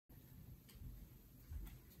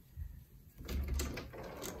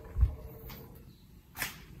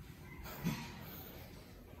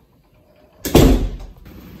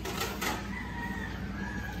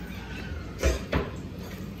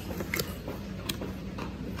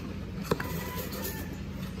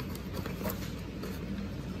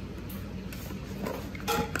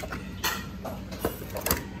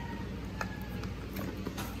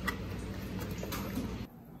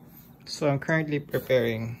So I'm currently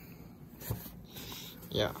preparing.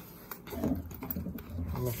 Yeah.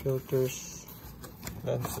 My filters,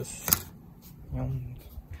 lenses, yung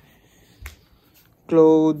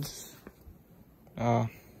clothes,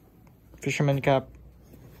 fisherman cap,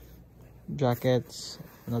 jackets,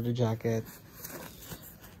 another jacket,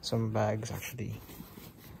 some bags actually.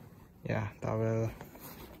 Yeah, towel.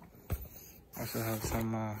 Also have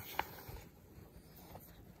some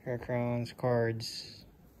hair crowns, cards.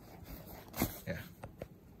 Yeah.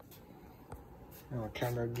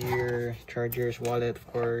 Camera gear, chargers, wallet, of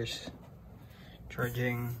course,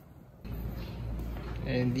 charging.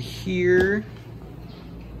 And here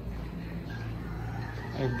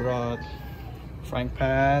I brought frying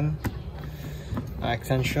pan,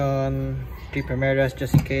 extension, 3 primeras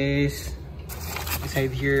just in case.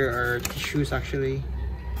 Beside here are tissues actually.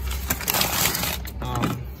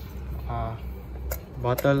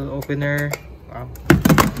 Bottle opener. Wow.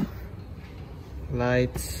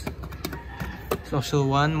 Lights. There's also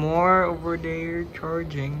one more over there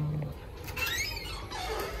charging.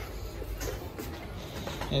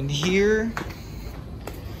 And here,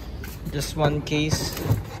 just one case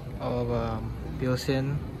of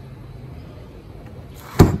Pilsen.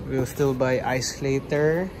 We'll still buy ice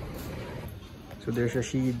later. So there's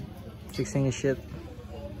Rashid fixing his shit.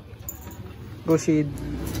 Go Shid.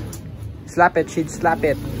 Slap it, Shid, slap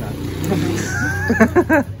it.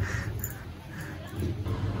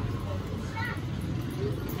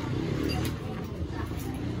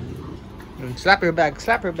 Slap your bag,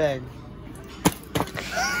 slap your bag.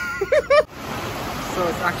 So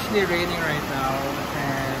it's actually raining right now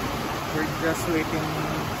and we're just waiting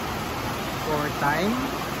for time.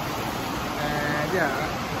 And yeah,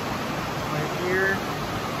 right here.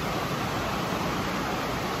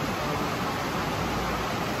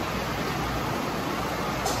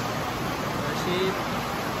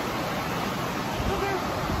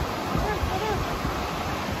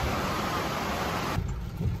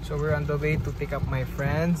 So we're on the way to pick up my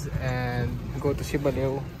friends and go to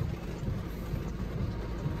Sibalew.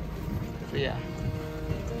 So yeah.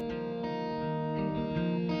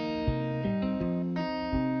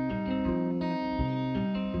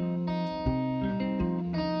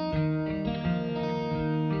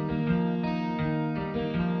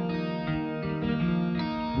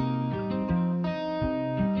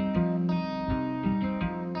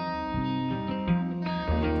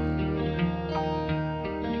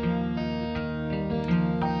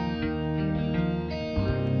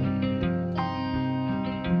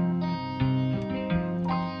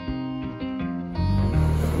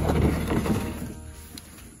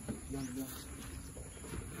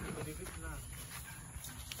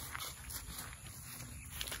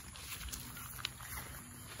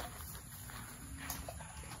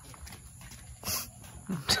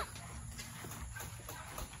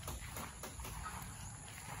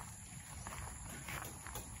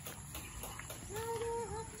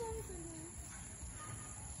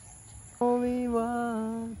 All we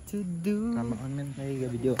want to do. Tama on men kay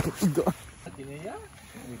video.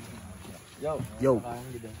 Yo. Yo.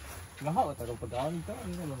 Mahaw ta ko pagkaon to.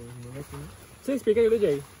 Ano speaker dito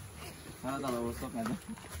Jay? Ano ta usok na.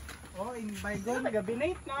 Oh, in Baygon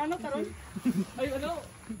gabinate na ano karon? Ay ano?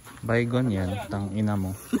 Baygon yan, tang ina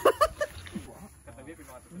mo.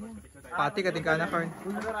 Pati kating kana karn.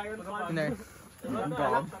 Ina.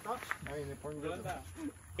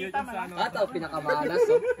 Ato pinakamalas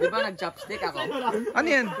oh. Di ba nag-chopstick ako? Ano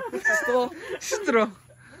yan? Straw. Straw.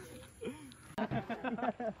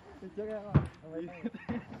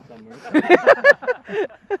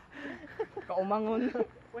 Kaumangon.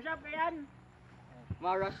 Push up kayan.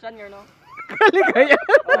 Ma-Russian yun no? Galing ka yan?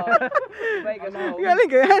 Galing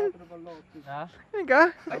ka yan? Ha? Galing ka?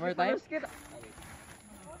 Summer time?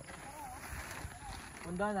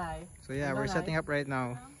 So yeah, we're setting up right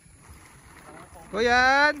now.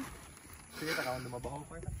 Kuyan! Sige, takawang lumabaho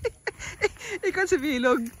pa. Ikaw sa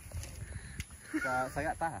bilog.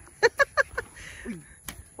 Saga ta.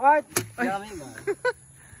 What? Yamin nga.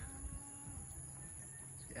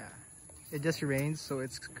 Yeah. It just rains, so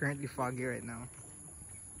it's currently foggy right now.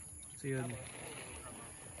 So yun.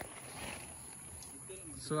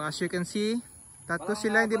 So as you can see, tatlo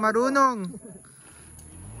sila hindi marunong.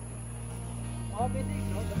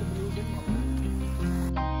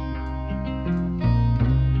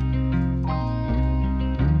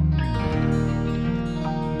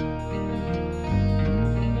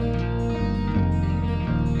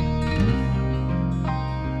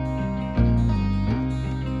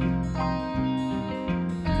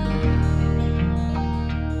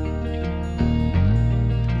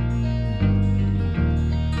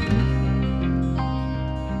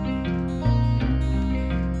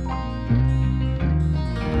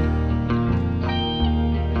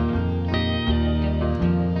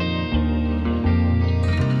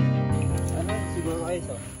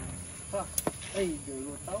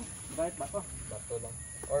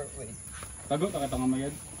 Tago, takita nga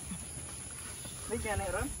mayad. May kaya na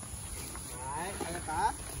iron? Ay, ano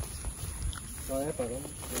ka? Kaya pa rin.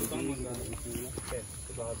 Utang mo na.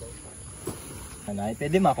 Sibabaw. Anay,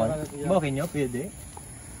 pwede makon? Bakit nyo? Pwede?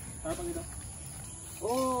 Ano pang ito?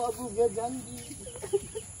 Oh, abuga dyan.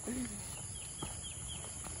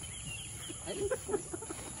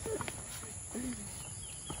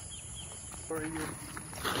 For you.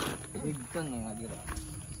 Bigtan nga dira.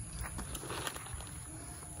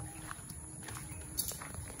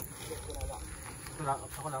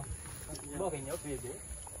 Ako lang. Bakit nyo? Pwede?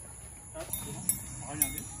 Ako niya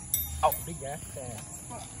din. Oh, bigas.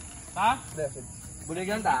 Ha? Bulig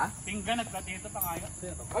lang ta? Pinggan at platito pa kaya.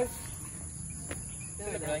 Ay!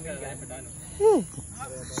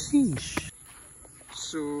 Sheesh.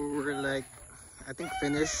 So we're like, I think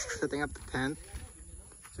finished setting up the tent.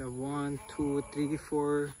 So 1, 2, 3,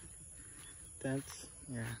 4 tents.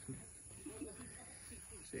 Yeah.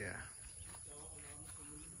 So yeah.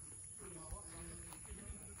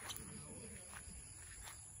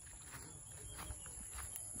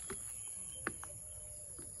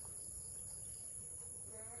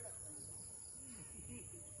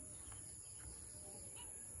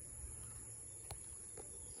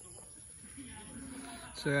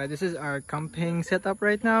 So this is our camping setup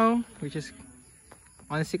right now, which is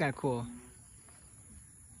honestly kind of cool.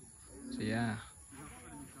 So yeah,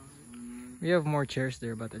 we have more chairs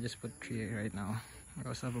there, but I just put 3 right now. We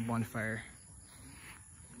also have a bonfire.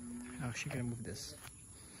 Oh, she can move this.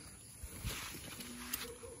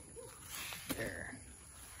 There.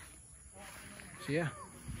 So yeah,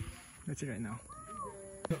 that's it right now.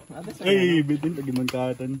 Ay, bitin lagi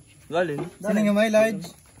magkatan. Lalin? Sino nga may lodge?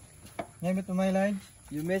 Ngamit mo may lodge?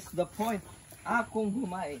 You missed the point. Akong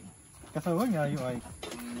humain. Kasawon nga yung ay.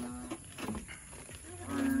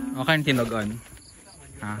 Okay, tinogon.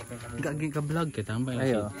 Ha? Gagi ka vlog kita, tambay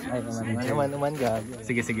lang. Ayo, ay naman gag.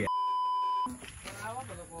 Sige, sige.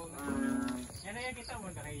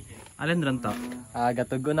 Alin ran to?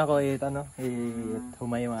 Gatugon ako ano,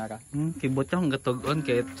 humay mga ka. Kibot yung gatugon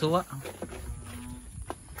kay suwa.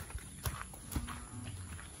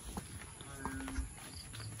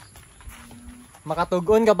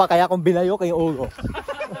 Makatugon ka ba kaya kung bilayo kay ulo?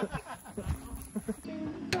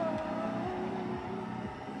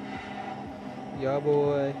 Yeah,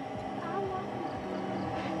 boy.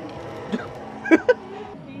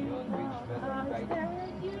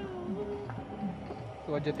 So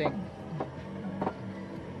what do you think?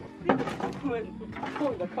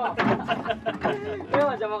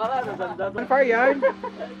 Bonfire yard?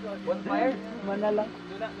 Bonfire? Mana lang.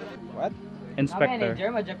 What? Inspector. Manager,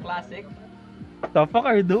 Madja Classic. The fuck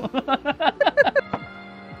are you do?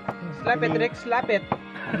 Slap it, Rick, slap it.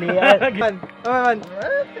 Lian. Man.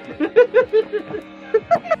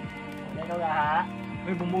 Ano nga ha?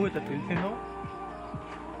 May bumuhot at sino?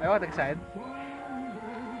 I want excited.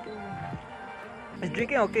 Is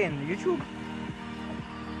drinking okay in YouTube?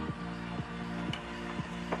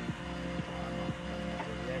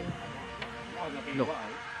 Look.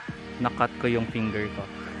 Nakat ko yung finger ko.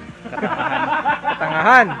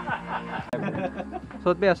 Katangahan.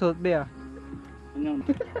 Suot ba?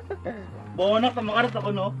 Bonak na makarat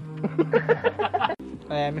ako no.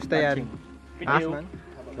 Ayan, Mr. Yan. Video.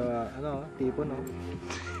 So, tipo no.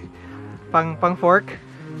 Pang fork.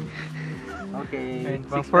 Okay, Ayun,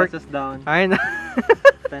 6 pang fork. pesos down, Ayun.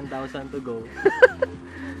 10,000 to go.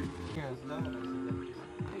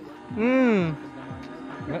 Mmm.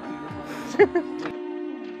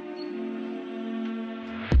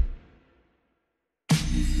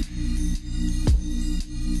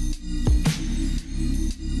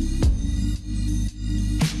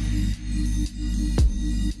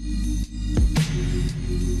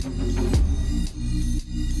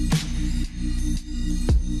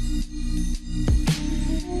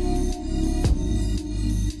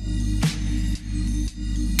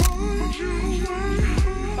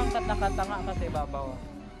 Pangkat nakatanga kasi babaw.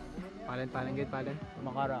 Palin.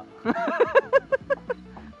 Makara.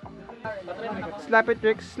 Slap it,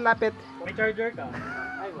 Rick, slap it. May charger ka.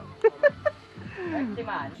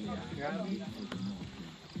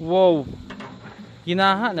 Wow.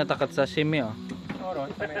 Ginaha natakat sa shimi oh.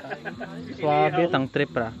 Swabe tang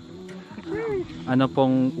trip ra. Ano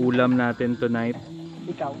pong ulam natin tonight?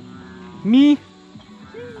 Ikaw. Me.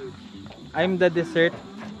 I'm the dessert.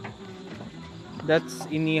 That's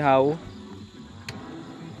inihaw.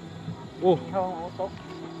 Oh, Ikaw ang utok.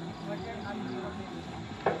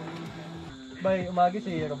 Bay, umagi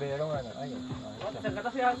si Robero nga na. Ayun.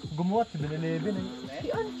 Gumuhat si Beneleben eh.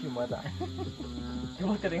 Yan, yung mata.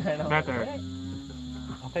 Gumuhat ka rin nga na. better.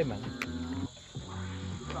 Okay man.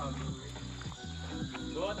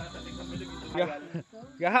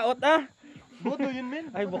 Gahaot ah. Boto yun,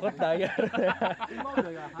 men. Ay, bukot dayar. Imaw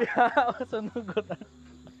gagaha. Gahaot, sunugot ah.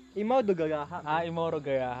 Imaw do gagaha. Ah, imoro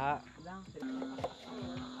gayaha.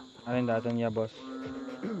 Alin daton niya, boss?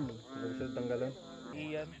 Gusto tanggalon.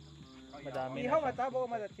 Iyan. Madami na. Ihaw mata, baka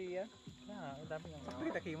matachi yan. Ah, madami na. Sakto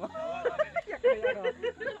kita kimo.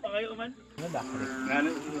 Okay, man. Ano ba?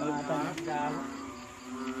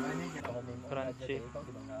 Crunchy.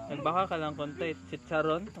 Nagbaka ka lang konti.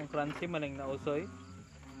 Chicharon, ang crunchy, maling na usoy.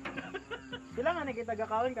 Sila nga nakita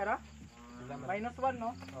gakawin ka na? -1,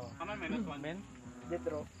 no? Kaman, -1. Men?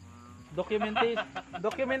 Detro.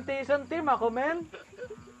 Documentation team ako, men.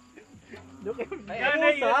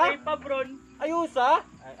 Ayusa? Ayusa?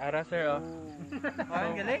 Ay, ara, sir, oh.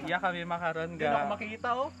 Ang galing. Iya kami makaroon Hindi na ako ga. makikita,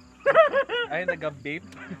 oh. Ay, nag-vape.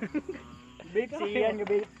 Babe, si Ian yung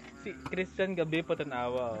babe. Si Christian gabi po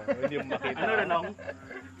tanawa, oh. Hindi mo makita. Ano rin ako?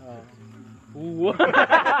 Uwa.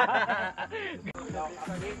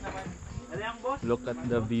 Look at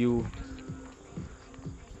the view.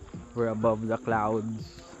 We're above the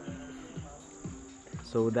clouds.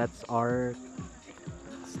 So that's our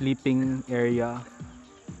sleeping area.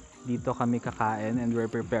 Dito kami kakain and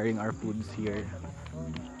we're preparing our foods here.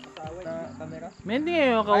 Hindi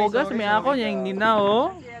yung kaugas, may ako niya hindi na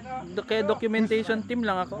oh. Kaya documentation team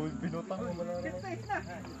lang ako.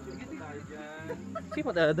 Si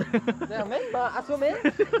mo dada. Men, aso men.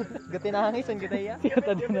 Gatinahangis ang kita iya.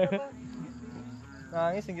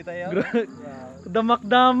 Nangis ang kita iya.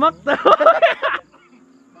 Damak-damak ta.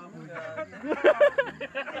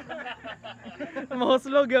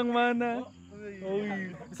 Mahuslog ang mana.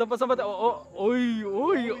 Oy. Sampa-sampa ta. Oy.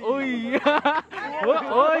 Oy.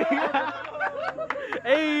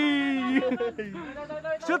 Ey.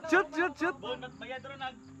 Shoot.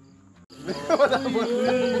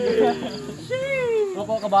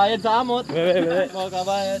 Ako kabayad sa amot. Ako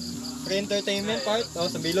kabayad. Pre-entertainment part. Oh,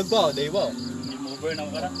 sa bilog ba? Day ba? Mover na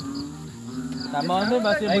ako ka na. Tama ano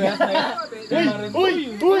ba si Buya?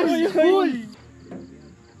 Uy!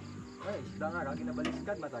 Ay, isda nga,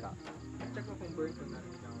 ginabaliskad matara. Check mo kung burn ko na.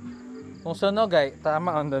 Kung sunog ay,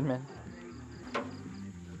 tama on doon men.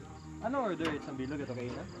 Ano order sa bilog ito kayo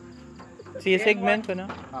na? Si segment ko na.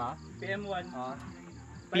 Ha? PM1. Ha?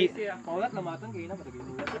 Spicy ah. Paulat na matan kayo na patagin.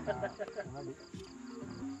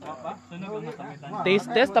 Papa, sunog ang masamitan. Taste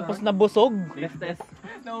test tapos nabusog. Test.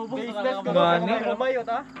 Naubos Taste ka test lang. ka ba? Kumayot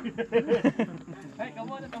ha? Ay,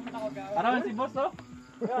 kamo na tapos ako ga. Parang si boss, oh.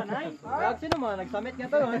 Yan, ay. Sino mo? Nagsamit nga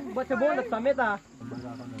to. Ba't siya buong nagsamit ha?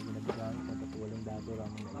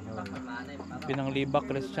 Pinanglibak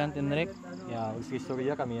Christian Enric. Yeah,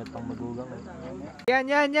 istorya kami at pang magugang.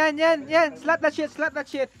 Yan. Slap that shit.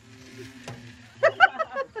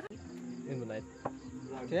 Yun mo na ito.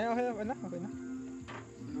 Sige, okay na.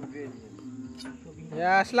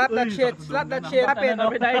 Yeah, slap that shit. Rapid.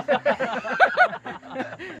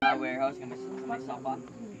 Warehouse kami sa sapa.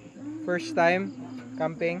 First time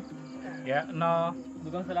camping. Yeah, no.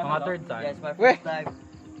 Dugang sa Mga third time. Yes, my Weh. first time.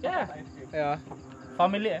 Yeah. Ayo.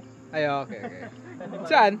 Family eh. Ayo, okay.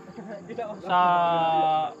 Saan?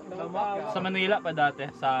 Sa Manila pa dati,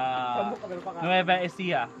 sa Nueva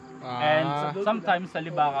Ecija. And sometimes sa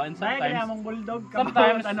Libacao and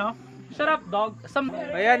sometimes ano? Shut up dog.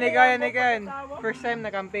 Ayan, ikaw. First time na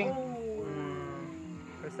camping.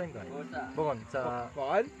 First time ko. Bukon sa...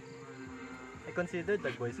 Bakal? I considered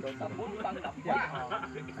the Boy Scout.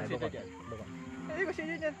 Ay, bukon. Ay, kasi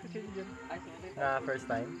dyan. Na first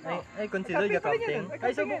time. Ay consider yung camping.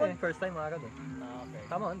 Ay, so bukon first time mga kado. Okay.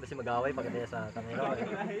 Tama on, basi mag-away pag sa camera.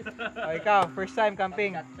 O, ikaw, first time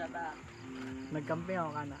camping. Nagcamping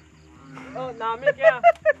ako kana. Oh, namin kaya.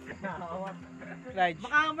 Raj.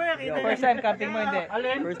 Makamera kita. First time camping mo, hindi.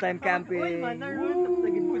 First time camping.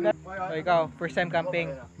 O, ikaw, first time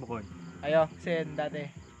camping. Bukon. Ayo, kasi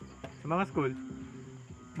dati. Sa mga school.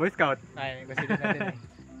 Boy Scout. Ay, consider natin eh.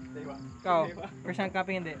 Ikaw, first time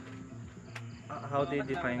camping, hindi. How do you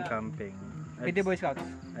define camping? Pwede Boy Scouts.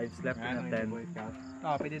 I've slept in a tent.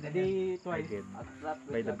 Oo, pwede din. I did.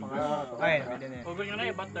 By the beach. Ay, pwede din. Over nyo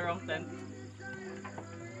na i-bat the wrong tent.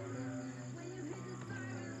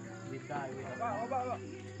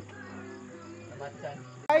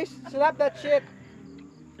 Guys, slap that shit.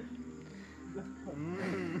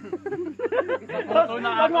 Ito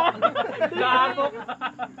na ako. Gaapok.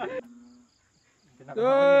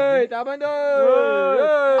 Uy, tama doon.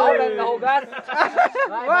 Aulan na hugas.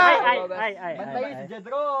 Ay. Bantay si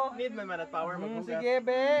Jedro. Need man at power maghugas. Sige,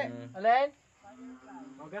 be. Alin?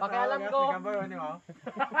 Pakialam ko.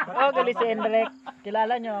 Oh, gali si Enric.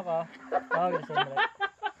 Kilala nyo ako. Oh, gali si Enric.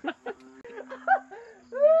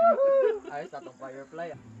 Ayos na itong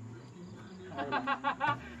firefly.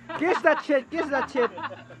 Kiss that shit! Kiss that shit!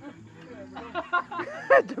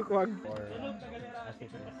 Joke wag. Or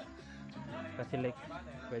assistance. Kasi like,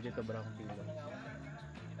 pwede to brown pillow.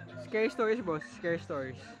 Scary stories, boss. Scary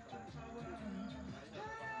stories.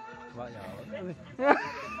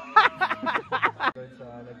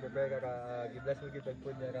 Nag-prepare ka, gibless mo gitag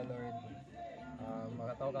food niya ka, Lord.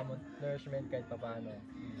 Makataw ka mo nourishment kahit pa paano.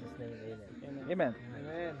 In Jesus' name, amen.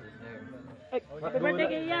 Amen. Happy birthday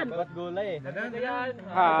kay Ian! Ba't gulay eh?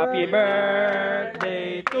 Happy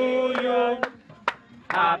birthday to you!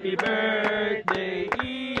 Happy birthday,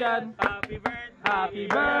 Ian! Happy birthday! Happy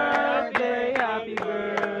birthday! Happy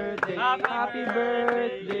birthday! Happy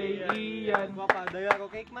birthday, Ian! Daya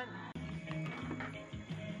ko cake man.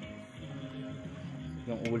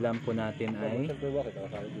 Yung ulam po natin ay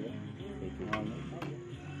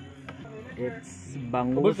it's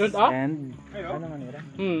bangus and ano nga nila?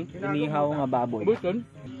 Inihaw nga baboy.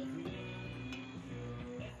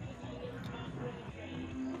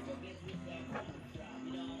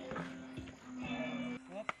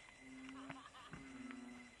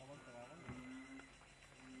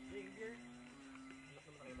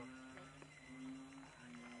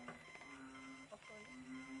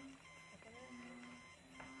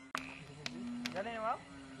 Galing mo?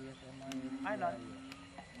 Ay, lang.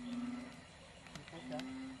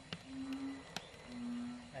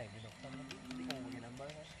 Ay, binuksan mo. Hindi ko maginambal.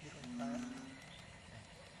 Hindi ko kaya.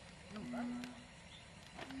 Ano ba?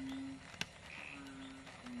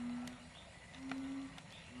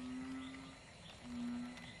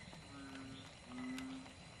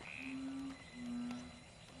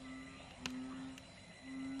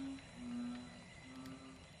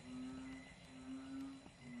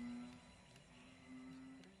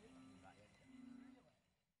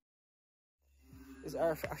 It's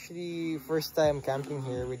our actually first time camping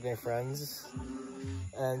here with my friends,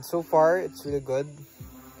 and so far it's really good.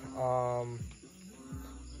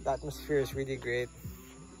 The atmosphere is really great.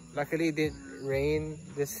 Luckily it didn't rain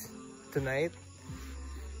tonight,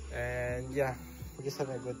 and yeah, we're just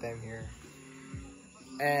having a good time here.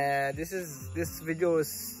 And this video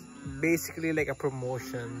is basically like a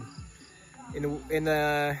promotion in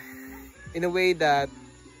a way that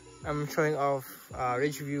I'm showing off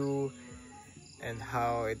Ridgeview and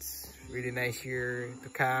how it's really nice here to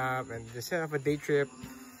camp and just have a day trip,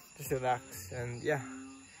 just relax, and yeah.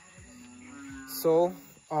 So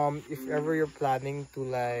if ever you're planning to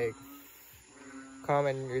like come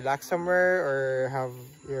and relax somewhere, or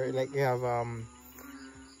you have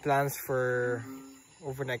plans for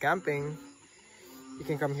overnight camping, you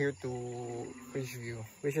can come here to Ridgeview,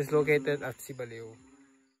 which is located at Sibalew.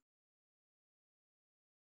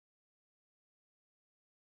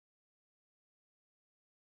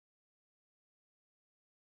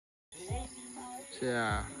 So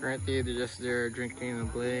yeah, currently they're just there drinking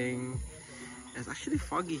and playing. It's actually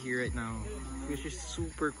foggy here right now, which is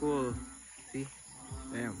super cool. See?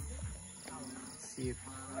 Damn. See it?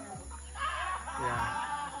 Yeah.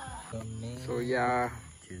 So yeah,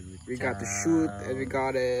 we got the shoot and we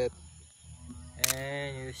got it.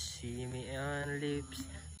 And you see me on lips.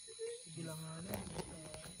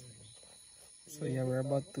 So yeah, we're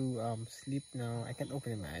about to sleep now. I can't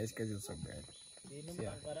open my eyes because it's so bright. So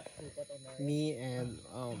yeah, me and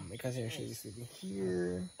my cousin are sleeping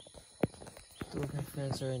here. Two of my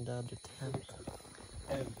friends are in the other tent.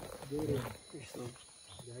 Hang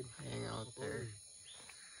out there.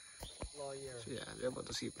 So yeah, they're about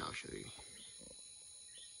to sleep now actually.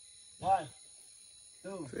 1,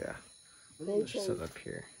 2. So yeah, just set up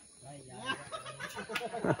here.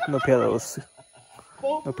 No pillows.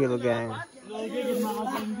 No pillow gang.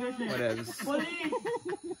 What else?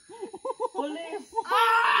 Police!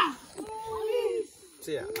 So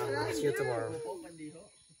yeah, I'll see you tomorrow.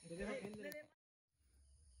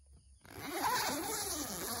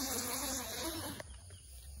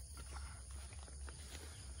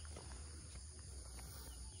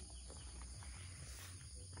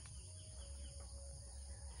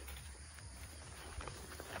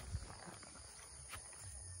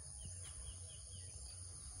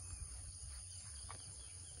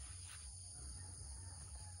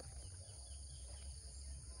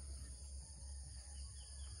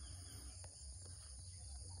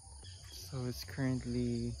 So it's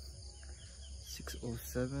currently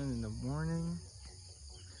 6:07 in the morning,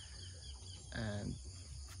 and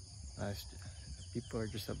people are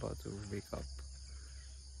just about to wake up.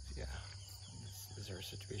 So yeah, this is our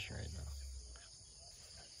situation right now.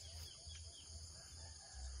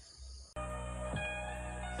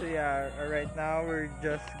 So yeah, right now we're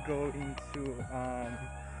just going to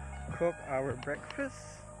cook our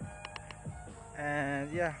breakfast, and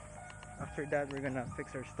yeah, after that we're gonna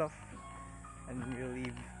fix our stuff and we'll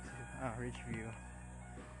leave Ridgeview.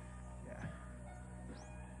 Yeah.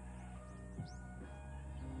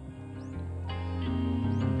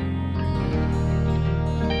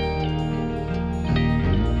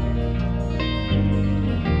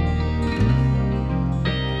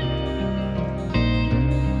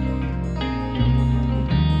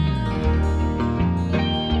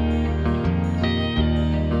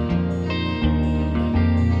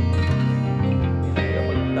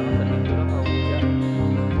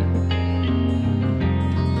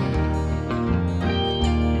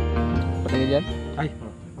 Ay,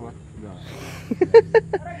 what?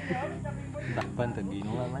 Takpan tadi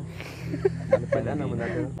naman. Ano pala naman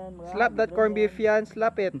natin? Slap that corned beef yan,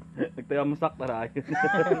 slap it. Nagtaga mo sak tara ayun.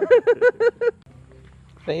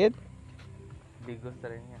 Sayid? Di gusto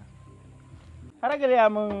rin niya. Para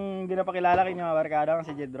gaya mong ginapakilala kay mga barkada kang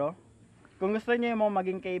si Jedro. Kung gusto niyo yung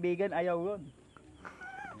maging kaibigan, ayaw yun.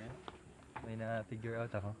 May na-figure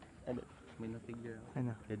out ako. May na-figure out.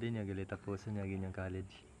 Ano? Pwede niya galita puso niya ganyang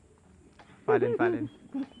college. Fallen.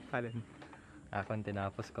 Akong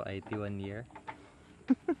tinapos ko IT 1 year.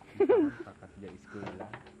 Takas dyan school lang.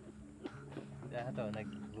 Kaya ito,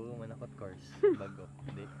 nag-buo man ako course. Bago.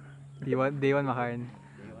 Hindi. Day 1 makain.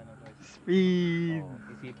 Day 1 ang course. Speed!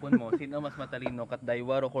 Oh, isipon mo, sino mas matalino? Kat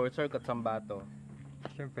Daywaro, Courser, kat Sambato?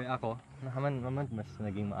 Siyempre ako, naman mas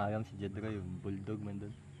naging maayam si Jedro, yung bulldog man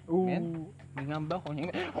doon. May ngamba ko.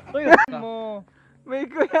 Uy, mo! May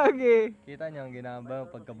kuyagi! Kita niyo ang ginamba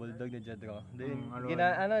pagka-bulldog ni Jedro. Then,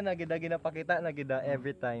 ano? ginapakita, nagida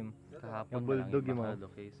every time. Kahapon Yung bulldog yung mga.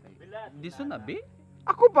 Di sunabi?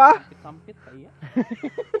 Ako pa! Sampit pa iya.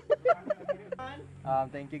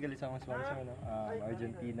 Thank you gali sa mga sponsor, no?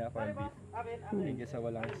 Argentina, corned beef. Thank you sa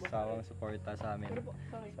walang sawang suporta sa amin.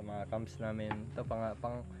 Sa mga camps namin. Ito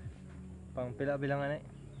pang pila-bilangan eh.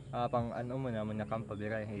 Pang ano mo naman na camp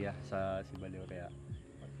pabiray hiya sa Sibalew kaya.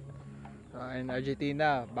 In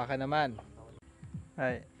Argentina, baka naman.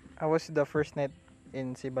 Hi, how was the first night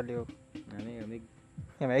in Sibalew? Yamig.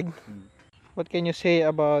 Yamig? What can you say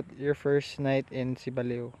about your first night in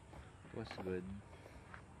Sibalew? Was good.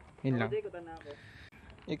 Yun lang.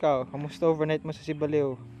 Ikaw, kamusta overnight mo sa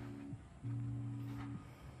Sibalew?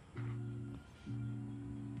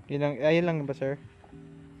 Ayun lang ba, sir?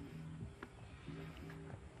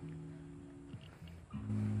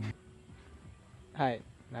 Hi,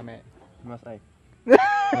 name. Masay.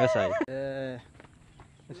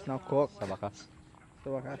 Let's now cook. Sa bakas.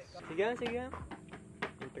 Sa wakas. Sige.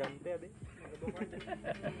 Entrante abi.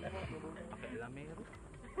 Lamero.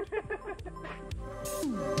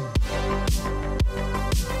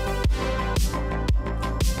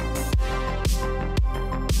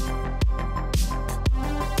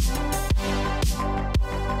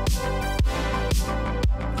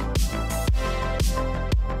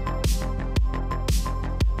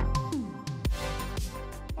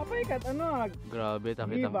 Apay kat ano? Grabe,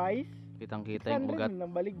 Levi's? kitang-kita yung ugat.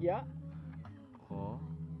 ng baligya. Oh.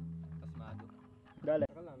 Pasmado. Dali.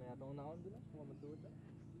 Ka lang na atong naon dula, mamadud.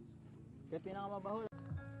 Kaya pinakamabaho.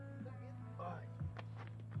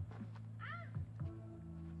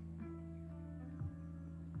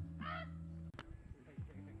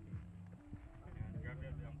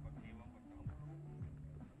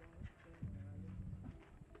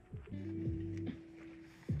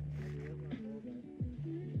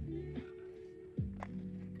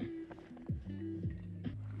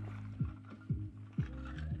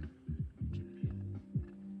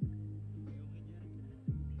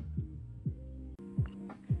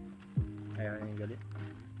 Ayaw yung gali.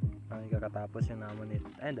 Ang kakatapos yung namonit.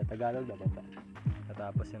 Ay, Tagalog daw ba?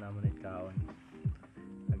 Katapos yung namonit kaon.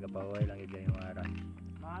 Nagapaway lang igay yung ara.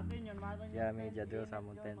 Mahatin yun. Yeah, may Jedro sa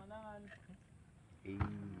mountain.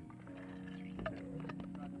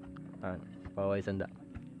 Paway sanda.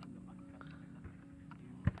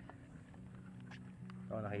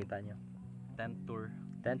 So, nakita nyo. Tent tour.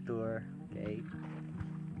 Tent tour. Okay.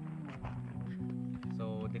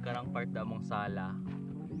 So, di karang part da mong sala.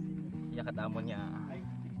 Iya katamo niya.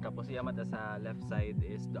 Tapos iya mata sa left side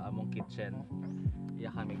is the among kitchen.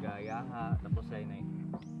 Iya kami gaya ha. Tapos ay na.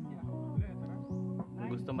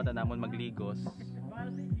 Kung gusto mata namon magligos,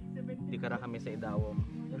 di kara kami sa idawom.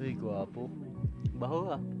 Uy, guwapo.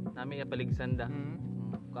 Baho ha. Nami iya paligsan da.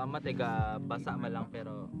 Kama tega basa man lang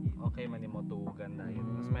pero okay man nimo tuugan dahil.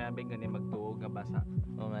 Mas mayabig nga ni magtuog nga basa.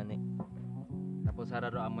 O nga ni. Tapos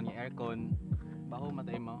hararo amon yung aircon. Baho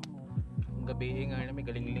matay mo. Gabi nga namin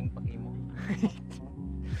galing-ling pag-imo.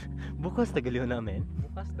 Bukas tagaliw namin.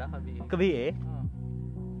 Bukas da kabi. Kabi eh.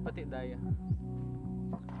 Pati daya.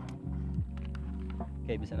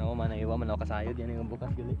 Okay, bisa na ako man iwa man ako kasayod yan yung bukas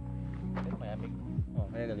gali. Mayamig. Oh,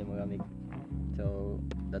 kaya galing magamig. So,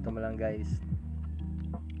 dato mo lang guys.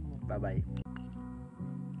 Bye-bye.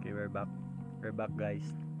 Okay, we're back. We're back guys.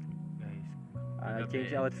 Guys,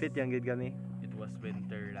 Change outfit yung gid kami. it was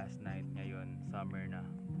winter last night. Ngayon, summer na.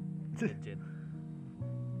 Legit.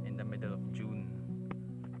 In the middle of June.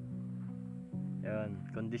 Yun,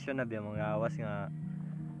 condition na biya mga awas nga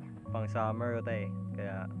pang summer ko tayo.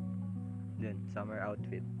 Kaya, yun, summer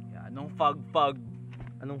outfit. Yeah, anong fog?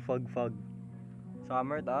 Anong fog?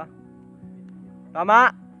 Summer ta?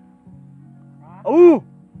 Tama! Oh!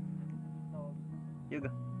 Yuga.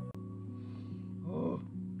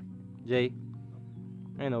 Jay.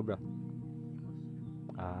 I know bro.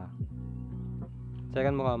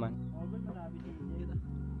 Second mo ka man.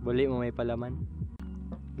 Buli mo may palaman.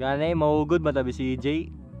 Ganay, maugod matabi si Jay.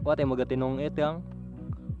 What ay magatinong yang?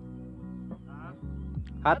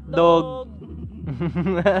 Hotdog!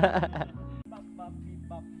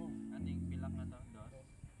 Ating pilak na to, dos.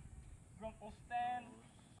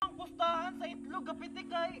 Pangkustaan sa itlog, kapitik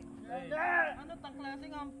kay. Ano tang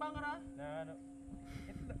klaseng hampang ra?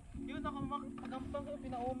 Yun ako magampang ko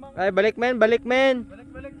pinaumang. Ay, balik men! Balik! Men!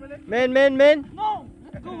 No!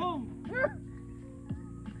 Let's go home!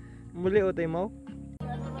 Muli utay mo.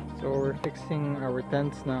 So we're fixing our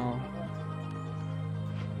tents now.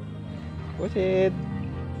 What's it?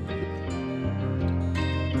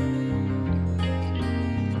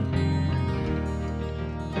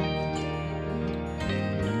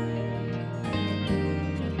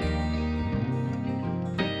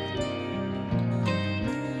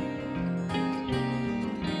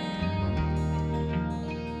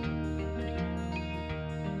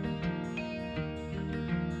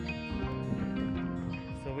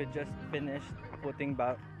 We just finished putting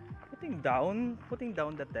down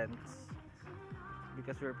the tents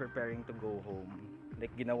because we're preparing to go home. Like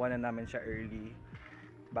ginawa na namin siya early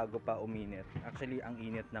bago pa uminit. Actually ang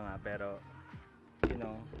init na nga pero you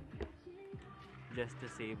know, just to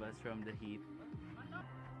save us from the heat.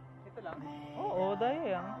 Ito lang? Oo,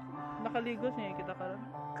 dahil yan. Nakaligos niya, kita ka lang.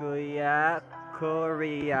 Kuya,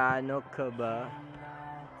 Koreano ka ba?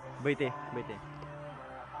 Baite.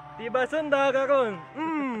 Diba sanda ka kon?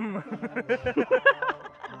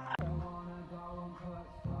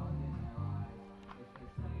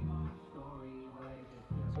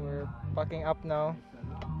 So we're packing up now.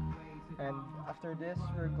 And after this,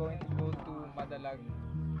 we're going to go to Madalag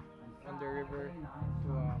on the river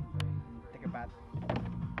to take a bath.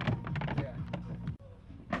 Yeah.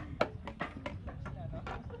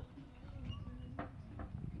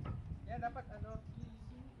 Yeah, dapat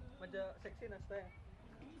medyo sexy na style.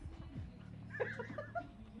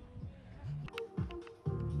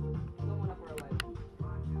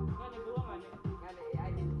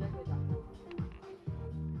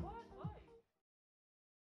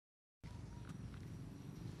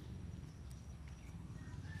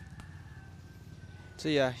 So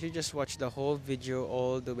yeah, you just watched the whole video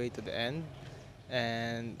all the way to the end,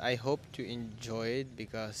 and I hope you enjoyed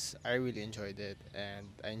because I really enjoyed it, and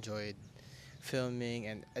I enjoyed filming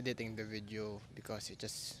and editing the video because it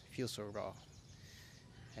just feels so raw.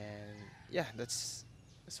 And yeah, that's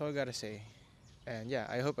all I gotta say. And yeah,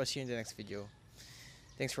 I hope I'll see you in the next video.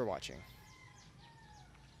 Thanks for watching.